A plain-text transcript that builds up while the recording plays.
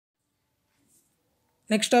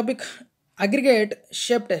Next topic aggregate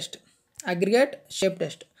shape test. Aggregate shape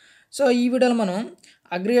test. So ఈ వీడియోలో మనం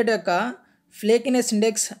అగ్రిగేట్ యొక్క ఫ్లేకినెస్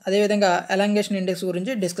ఇండెక్స్ అదేవిధంగా ఎలాంగేషన్ ఇండెక్స్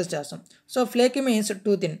గురించి డిస్కస్ చేస్తాం. So flaky means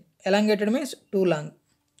two thin, elongated means two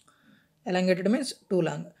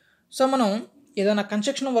long. So మనం ఏదైనా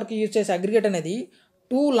కన్స్ట్రక్షన్ వర్క్ యూజ్ చేసే అగ్రిగేట్ అనేది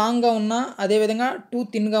టూ లాంగ్గా ఉన్నా అదేవిధంగా టూ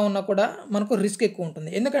థిన్గా ఉన్నా కూడా మనకు రిస్క్ ఎక్కువ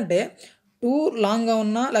ఉంటుంది. ఎందుకంటే టూ లాంగ్గా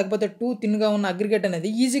ఉన్నా లేకపోతే టూ థిన్గా ఉన్న అగ్రిగేట్ అనేది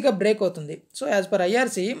ఈజీగా బ్రేక్ అవుతుంది. సో యాజ్ పర్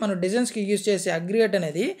ఐఆర్సీ మనం డిజైన్స్కి యూజ్ చేసే అగ్రిగేట్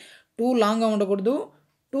అనేది టూ లాంగ్గా ఉండకూడదు,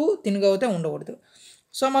 టూ థిన్గా అయితే ఉండకూడదు.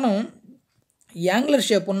 సో మనం యాంగులర్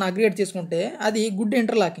షేప్ ఉన్న అగ్రిగేట్ తీసుకుంటే అది గుడ్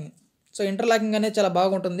ఇంటర్లాకింగ్. సో ఇంటర్లాకింగ్ అనేది చాలా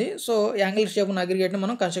బాగుంటుంది. సో యాంగులర్ షేప్ ఉన్న అగ్రిగేట్ని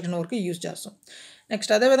మనం కన్స్ట్రక్షన్ వర్క్ యూజ్ చేస్తాం.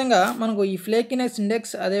 నెక్స్ట్ అదేవిధంగా మనకు ఈ ఫ్లేకినెస్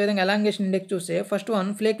ఇండెక్స్ అదేవిధంగా ఎలాంగేషన్ ఇండెక్స్ చూస్తే first one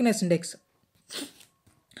ఫ్లేకినెస్ index.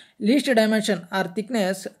 Least dimension are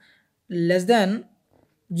thickness less than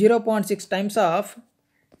 0.6 times of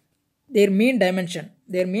their mean dimension.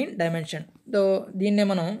 So దీన్నే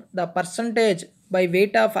మనం the percentage by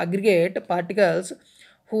weight of aggregate particles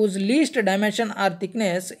whose least dimension or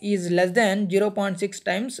thickness is less than 0.6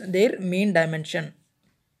 times their mean dimension.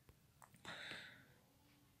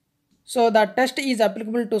 So the test is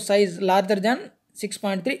applicable to size larger than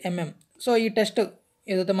 6.3 mm. So ఈ test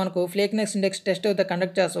ఏదైతే మనకు ఫ్లేకినెస్ index test అయితే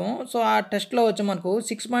conduct చేస్తామో so ఆ టెస్ట్లో వచ్చి మనకు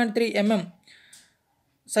 6.3 mm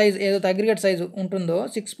size ఏదైతే అగ్రిగేట్ సైజు ఉంటుందో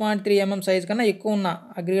 6.3 mm సైజ్ కన్నా ఎక్కువ ఉన్న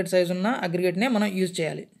అగ్రిగేట్ సైజు ఉన్న అగ్రిగేట్నే మనం యూజ్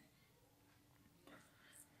చేయాలి.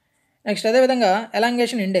 నెక్స్ట్ అదేవిధంగా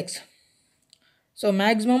elongation index. So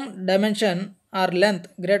maximum dimension are length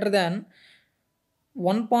greater than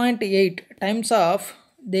 1.8 times of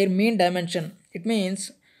their mean dimension. It means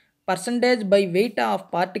percentage by weight of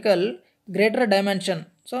particle greater dimension.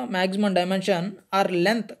 So maximum dimension or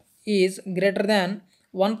length is greater than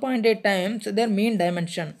 1.8 times their mean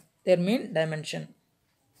dimension.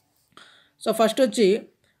 So first వచ్చి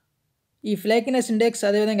ఈ ఫ్లేకినెస్ index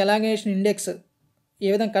అదేవిధంగా elongation index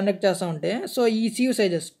ఏ విధంగా conduct చేస్తామంటే so ఈ sieve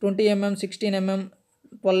sizes 20 mm 16 mm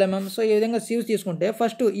 12 mm so ఈ విధంగా sieves తీసుకుంటే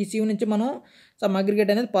first ఈ సీవ్ నుంచి మనం సమ్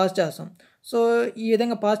అగ్రిగేట్ అనేది పాస్ చేస్తాం. సో ఈ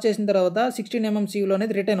విధంగా పాస్ చేసిన తర్వాత 16 mm సీవ్లో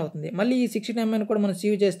అనేది రిటైన్ అవుతుంది. మళ్ళీ ఈ 16 mm కూడా మనం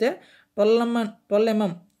సీవ్ చేస్తే 12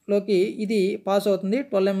 mm లోకి ఇది పాస్ అవుతుంది.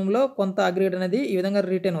 12 mmలో కొంత అగ్రిగేట్ అనేది ఈ విధంగా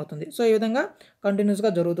రిటైన్ అవుతుంది. సో ఈ విధంగా కంటిన్యూస్గా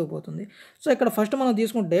జరుగుతూ పోతుంది. సో ఇక్కడ ఫస్ట్ మనం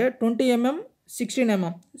తీసుకుంటే 20 mm 16 mm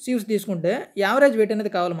సీవ్స్ తీసుకుంటే యావరేజ్ వెయిట్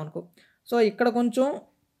అనేది కావాలి మనకు. సో ఇక్కడ కొంచెం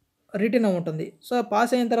రిటైన్ ఉంటుంది. సో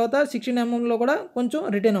పాస్ అయిన తర్వాత 16 mmలో కూడా కొంచెం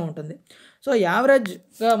రిటైన్ ఉంటుంది. సో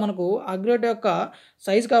యావరేజ్గా మనకు అగ్రిగేట్ యొక్క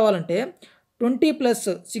సైజ్ కావాలంటే 20 +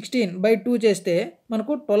 16/2 చేస్తే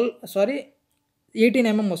మనకు 18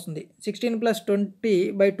 mm వస్తుంది. 16 +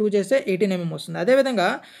 20/2 చేస్తే 18 mm వస్తుంది. అదేవిధంగా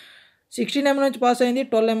 16 mm నుంచి పాస్ అయింది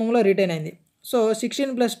 12 mmలో రిటైన్ అయింది. So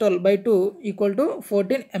 16 + 12/2 =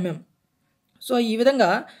 14 mm. సో ఈ విధంగా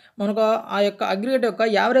మనకు ఆ యొక్క అగ్రిగేట్ యొక్క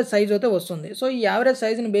యావరేజ్ సైజ్ అయితే వస్తుంది. సో ఈ యావరేజ్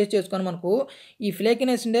సైజ్ని బేస్ చేసుకొని మనకు ఈ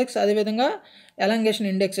ఫ్లేకినెస్ ఇండెక్స్ అదేవిధంగా ఎలాంగేషన్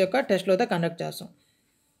ఇండెక్స్ యొక్క టెస్ట్లో అయితే కండక్ట్ చేస్తాం.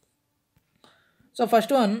 So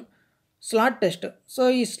first one slot test. So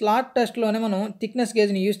ఈ స్లాట్ టెస్ట్లోనే మనం థిక్నెస్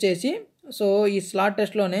గేజ్ని యూజ్ చేసి సో ఈ స్లాట్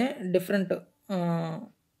టెస్ట్లోనే డిఫరెంట్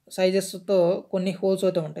సైజెస్తో కొన్ని హోల్స్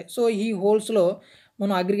అయితే ఉంటాయి. సో ఈ హోల్స్లో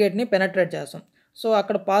మనం అగ్రిగేట్ని పెనట్రేట్ చేస్తాం. సో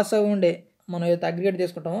అక్కడ పాస్ అవి ఉండే మనం ఏదైతే అగ్రిగేట్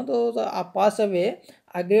తీసుకుంటామో సో ఆ పాస్ అవే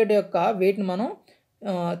అగ్రిగేట్ యొక్క వెయిట్ని మనం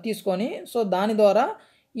తీసుకొని సో దాని ద్వారా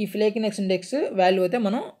ఈ ఫ్లేకినెస్ ఇండెక్స్ వాల్యూ అయితే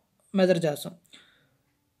మనం మెజర్ చేస్తాం.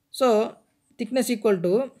 So thickness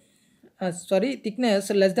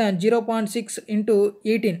less than 0.6 ×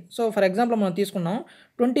 18. So for example మనం తీసుకున్నాం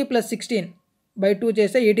 20 + 16/2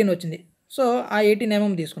 చేస్తే 18 వచ్చింది. సో ఆ 18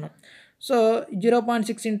 mm తీసుకున్నాం. So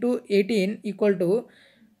 0.6 × 18 =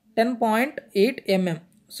 10.8 mm.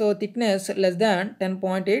 So thickness less than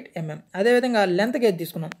 10.8 mm. అదేవిధంగా లెంత్ గేజ్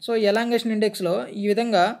తీసుకున్నాం. సో ఎలాంగేషన్ ఇండెక్స్లో ఈ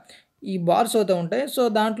విధంగా ఈ బార్స్ అవుతూ ఉంటాయి. సో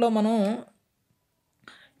దాంట్లో మనం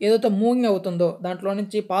ఏదైతే మూవింగ్ అవుతుందో దాంట్లో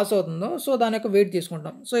నుంచి పాస్ అవుతుందో సో దాని యొక్క వెయిట్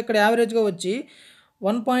తీసుకుంటాం. సో ఇక్కడ యావరేజ్గా వచ్చి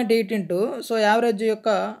 1.8 సో యావరేజ్ యొక్క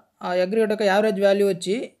అగ్రిగేట్ యొక్క యావరేజ్ వాల్యూ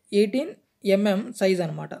వచ్చి 18 mm సైజ్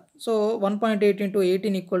అనమాట. So 1.8 ×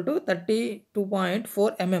 18 =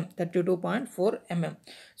 32.4 mm.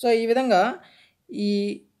 సో ఈ విధంగా ఈ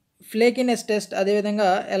ఫ్లేకినెస్ టెస్ట్ అదేవిధంగా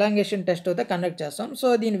ఎలాంగేషన్ టెస్ట్ అయితే కండక్ట్ చేస్తాం. సో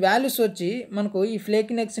దీని వాల్యూస్ వచ్చి మనకు ఈ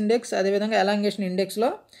ఫ్లేకినెస్ ఇండెక్స్ అదేవిధంగా ఎలాంగేషన్ ఇండెక్స్లో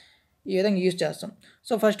ఈ విధంగా యూజ్ చేస్తాం.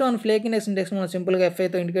 సో ఫస్ట్ వన్ ఫ్లేకినెస్ ఇండెక్స్ మనం సింపుల్గా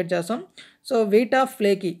FIతో ఇండికేట్ చేస్తాం. So weight of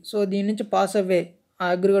flaky. So దీని నుంచి పాస్ అవే ఆ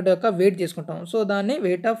అగ్రిగేట్ యొక్క వెయిట్ తీసుకుంటాం. సో దాన్ని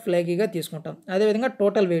వెయిట్ ఆఫ్ ఫ్లేకీగా తీసుకుంటాం. అదేవిధంగా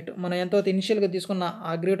టోటల్ వెయిట్ మనం ఎంతో ఇనిషియల్గా తీసుకున్న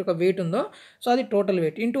అగ్రిగేట్ యొక్క వెయిట్ ఉందో సో అది టోటల్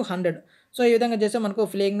వెయిట్ × 100. సో ఈ విధంగా చేస్తే మనకు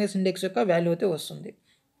ఫ్లేకినెస్ ఇండెక్స్ యొక్క వాల్యూ అయితే వస్తుంది.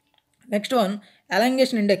 Next one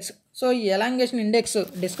elongation index. So ఈ ఎలాంగేషన్ ఇండెక్స్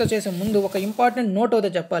డిస్కస్ చేసే ముందు ఒక ఇంపార్టెంట్ నోట్ అయితే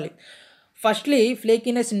చెప్పాలి. Firstly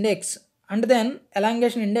ఫ్లేకినెస్ index and then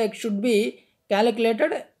elongation index should be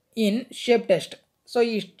calculated in shape test. So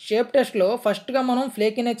ఈ షేప్ టెస్ట్లో ఫస్ట్గా మనం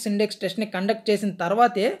ఫ్లేకినెస్ ఇండెక్స్ టెస్ట్ని కండక్ట్ చేసిన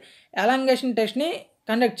తర్వాతే ఎలాంగేషన్ టెస్ట్ని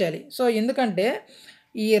కండక్ట్ చేయాలి. సో ఎందుకంటే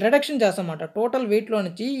ఈ రిడక్షన్ చేస్తామన్నమాట టోటల్ వెయిట్లో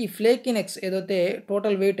నుంచి ఈ ఫ్లేకినెక్స్ ఏదైతే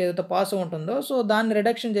టోటల్ వెయిట్ ఏదైతే పాస్ ఉంటుందో సో దాన్ని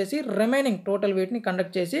రిడక్షన్ చేసి రిమైనింగ్ టోటల్ వెయిట్ని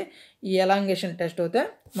కండక్ట్ చేసి ఈ ఎలాంగేషన్ టెస్ట్ అయితే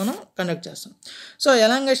మనం కండక్ట్ చేస్తాం. So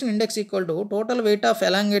elongation index equal to total weight of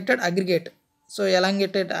elongated aggregate. So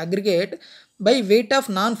elongated aggregate by weight of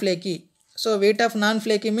non flaky. So weight of non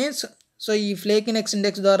flaky means so ఈ ఫ్లేకినెక్స్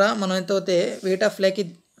index ద్వారా మనం ఎంతైతే weight of flaky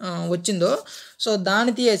వచ్చిందో so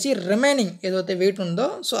దాన్ని తీసి remaining ఏదైతే wait ఉందో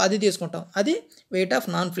so అది తీసుకుంటాం, అది weight of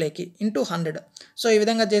non flaky into 100. So ఈ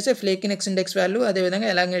విధంగా చేసే ఫ్లేకినెక్స్ ఇండెక్స్ వాల్యూ అదేవిధంగా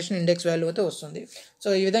ఎలాంగేషన్ ఇండెక్స్ వాల్యూ అయితే వస్తుంది. సో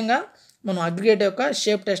ఈ విధంగా మనం అగ్రిగేట్ యొక్క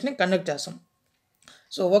షేప్ టెస్ట్ని కండక్ట్ చేస్తాం.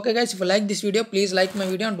 So okay guys, if you like this video please like my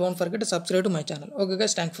video and don't forget to subscribe to my channel. Okay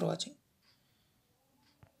guys, thanks for watching.